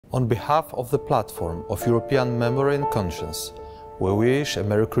On behalf of the platform of European Memory and Conscience, we wish a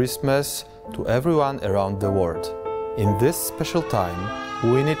Merry Christmas to everyone around the world. In this special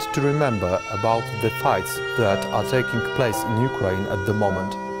time, we need to remember about the fights that are taking place in Ukraine at the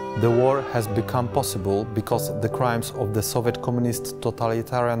moment. The war has become possible because the crimes of the Soviet communist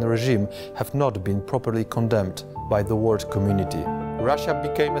totalitarian regime have not been properly condemned by the world community. Russia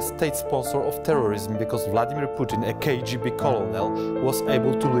became a state sponsor of terrorism because Vladimir Putin, a KGB colonel, was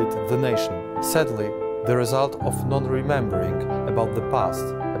able to lead the nation. Sadly, the result of non-remembering about the past,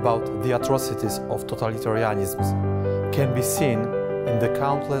 about the atrocities of totalitarianisms, can be seen in the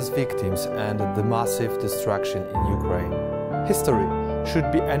countless victims and the massive destruction in Ukraine. History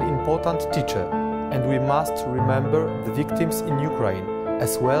should be an important teacher, and we must remember the victims in Ukraine,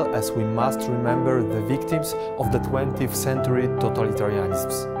 as well as we must remember the victims of the 20th century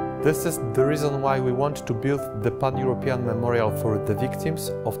totalitarianisms. This is the reason why we want to build the Pan-European Memorial for the Victims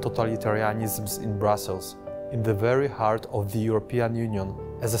of Totalitarianisms in Brussels, in the very heart of the European Union,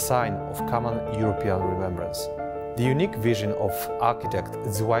 as a sign of common European remembrance. The unique vision of architect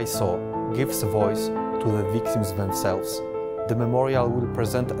Tszwai So gives voice to the victims themselves. The memorial will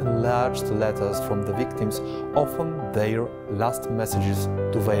present enlarged letters from the victims, often their last messages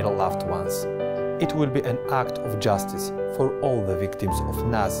to their loved ones. It will be an act of justice for all the victims of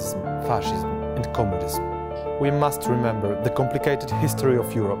Nazism, fascism and communism. We must remember the complicated history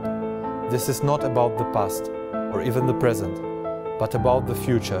of Europe. This is not about the past or even the present, but about the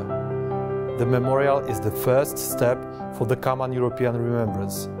future. The memorial is the first step for the common European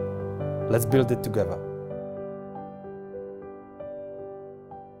remembrance. Let's build it together.